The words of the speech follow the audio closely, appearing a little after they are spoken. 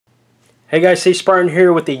Hey guys, Say Spartan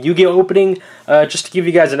here with the Yu-Gi-Oh opening. Just to give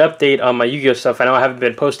you guys an update on my Yu-Gi-Oh stuff. I know I haven't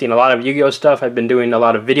been posting a lot of Yu-Gi-Oh stuff. I've been doing a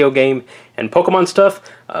lot of video game and Pokemon stuff.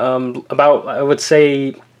 I would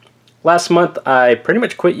say, last month I pretty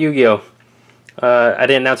much quit Yu-Gi-Oh. I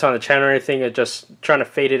didn't announce it on the channel or anything. I just trying to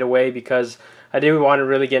fade it away because I did want to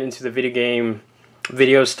really get into the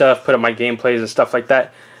video stuff, put up my gameplays and stuff like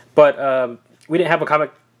that. But we didn't have a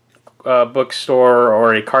comic book store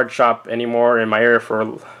or a card shop anymore in my area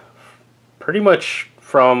for pretty much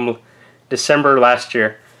from December last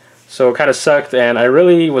year. So it kind of sucked, and I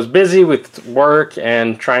really was busy with work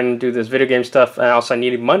and trying to do this video game stuff, and also I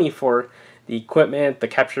needed money for the equipment, the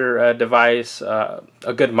capture device, a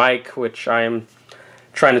good mic, which I am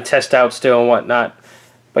trying to test out still and whatnot.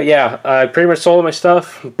 But yeah, I pretty much sold my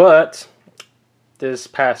stuff, but this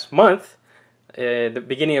past month, the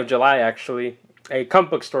beginning of July actually, a comic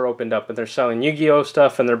book store opened up and they're selling Yu-Gi-Oh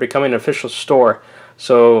stuff and they're becoming an official store.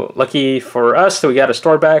 So lucky for us that we got a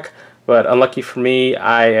store back, but unlucky for me,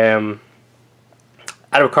 I am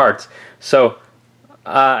out of cards. So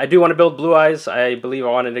I do want to build Blue Eyes. I believe I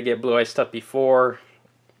wanted to get Blue Eyes stuff before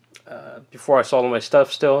I sold all my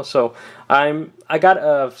stuff still. So I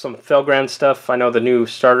got some Felgrand stuff. I know the new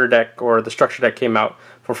starter deck or the structure deck came out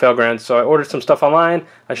for Felgrand, so I ordered some stuff online.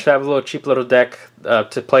 I should have a little cheap little deck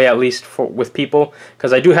to play at least with people,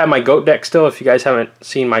 because I do have my GOAT deck still. If you guys haven't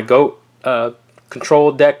seen my GOAT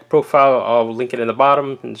control deck profile, I'll link it in the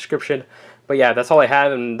bottom in the description. But yeah, that's all I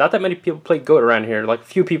have, and not that many people play GOAT around here. Like a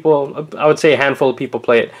few people, I would say a handful of people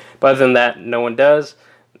play it, but other than that, no one does.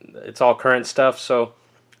 It's all current stuff, so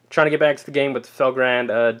trying to get back to the game with the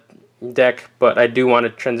Felgrand deck, but I do want to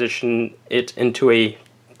transition it into a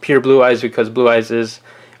pure Blue Eyes, because Blue Eyes is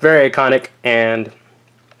very iconic and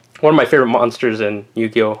one of my favorite monsters in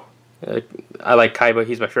Yu-Gi-Oh! I like Kaiba,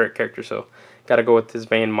 he's my favorite character, so gotta go with his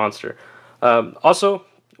main monster. Also,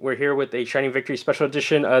 we're here with a Shining Victory Special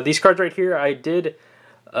Edition. These cards right here, I did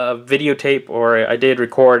videotape, or I did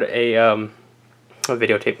record a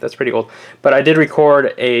videotape, that's pretty old, but I did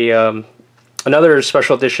record a another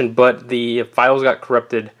special edition, but the files got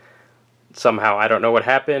corrupted somehow. I don't know what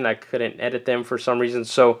happened. I couldn't edit them for some reason,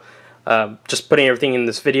 so just putting everything in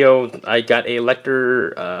this video. I got a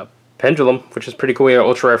Lecter pendulum, which is pretty cool. We got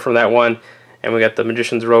ultra rare from that one, and we got the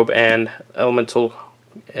Magician's Robe and Elemental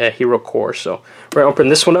Hero Core. So we're gonna open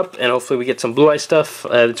this one up, and hopefully we get some Blue Eye stuff.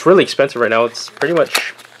 It's really expensive right now. It's pretty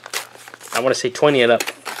much, I want to say 20 and up.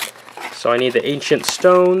 So I need the Ancient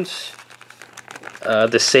Stones,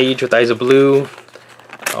 the Sage with Eyes of Blue,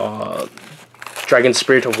 Dragon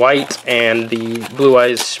Spirit of White, and the Blue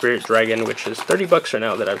Eyes Spirit Dragon, which is 30 bucks right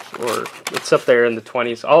now. Or it's up there in the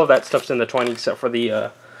 20s. All of that stuff's in the 20s except for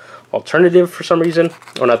the alternative for some reason.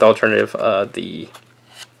 Or not the alternative, the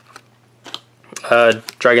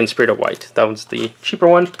Dragon Spirit of White. That one's the cheaper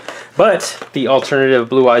one. But the alternative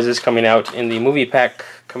Blue Eyes is coming out in the movie pack,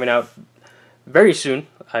 coming out very soon.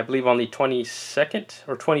 I believe on the 22nd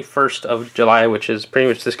or 21st of July, which is pretty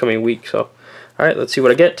much this coming week. So, alright, let's see what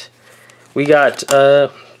I get. We got,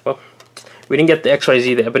 well, we didn't get the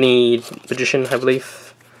XYZ, the Ebony Magician, I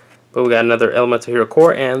believe. But we got another Elemental Hero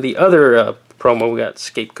Core, and the other promo, we got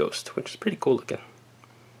Scapegoat, which is pretty cool looking.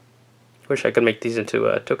 Wish I could make these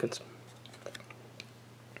into tokens.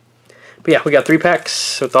 But yeah, we got 3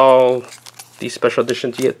 packs with all these special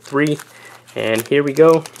editions. You get 3, and here we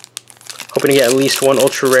go. Hoping to get at least one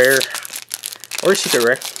ultra rare or secret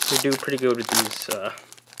rare. We do pretty good with these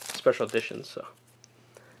special editions. So,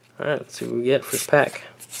 alright, let's see what we get for this pack.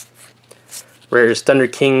 Rare is Thunder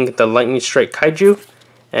King, the Lightning Strike Kaiju,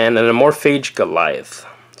 and an Amorphage Goliath.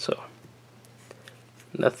 So,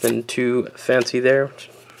 nothing too fancy there.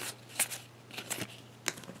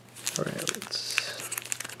 Alright, let's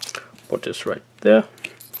put this right there.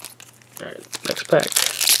 Alright, next pack.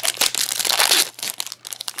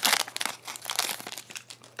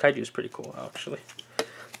 Kaiju is pretty cool, actually.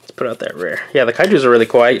 Let's put out that rare. Yeah, the Kaijus are really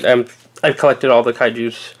cool. I've collected all the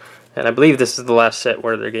Kaijus, and I believe this is the last set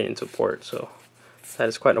where they're getting support, so that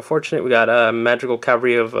is quite unfortunate. We got a Magical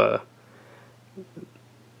Cavalry of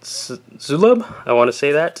Zulub, I want to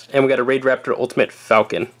say that, and we got a Raid Raptor Ultimate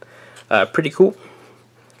Falcon. Pretty cool.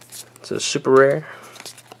 It's a super rare.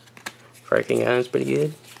 Striking is pretty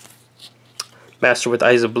good. Master with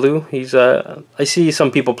Eyes of Blue. He's I see some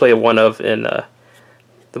people play one of in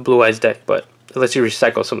the Blue Eyes deck, but it lets you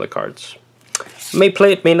recycle some of the cards. May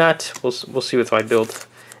play it, may not. We'll see with my build.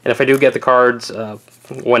 And if I do get the cards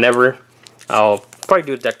whenever, I'll probably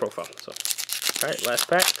do a deck profile. So, alright, last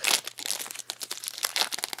pack.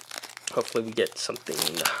 Hopefully we get something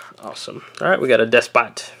awesome. Alright, we got a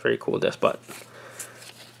Despot. Very cool Despot.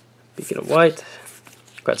 Beacon of White.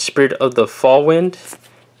 Got Spirit of the Fall Wind.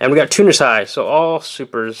 And we got Tuner's High, so all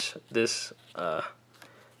supers this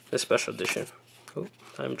this special edition. Oh,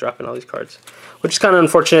 I'm dropping all these cards, which is kind of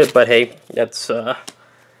unfortunate, but hey, that's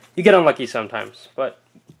you get unlucky sometimes. But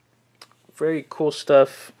very cool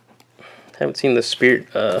stuff. Haven't seen the Spirit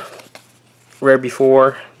rare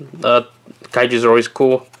before. Kaijus are always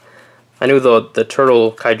cool. I knew the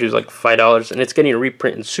turtle kaiju is like $5, and it's getting a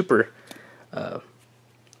reprint in super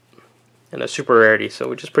and a super rarity, so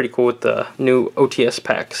which is pretty cool with the new OTS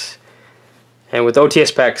packs. And with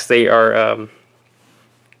OTS packs, they are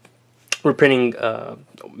reprinting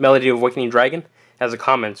Melody of Awakening Dragon as a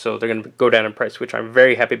common, so they're going to go down in price, which I'm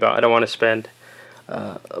very happy about. I don't want to spend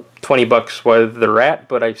 $20 where they're at,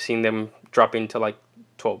 but I've seen them dropping to like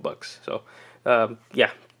 $12. So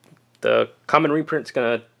yeah, the common reprint's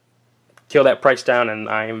going to kill that price down, and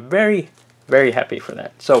I am very, very happy for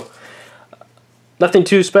that. So nothing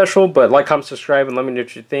too special, but like, comment, subscribe, and let me know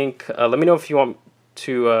what you think. Let me know if you want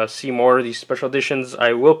to see more of these special editions.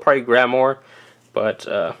 I will probably grab more, but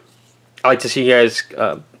I like to see you guys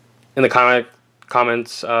in the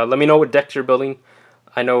comments. Let me know what decks you're building.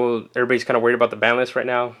 I know everybody's kind of worried about the ban list right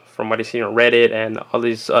now, from what I see on Reddit and all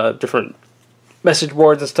these different message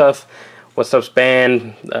boards and stuff. What stuff's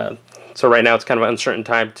banned? So right now it's kind of an uncertain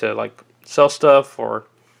time to like sell stuff or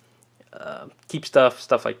keep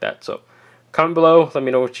stuff like that. So comment below, let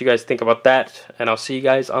me know what you guys think about that, and I'll see you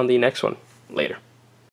guys on the next one. Later.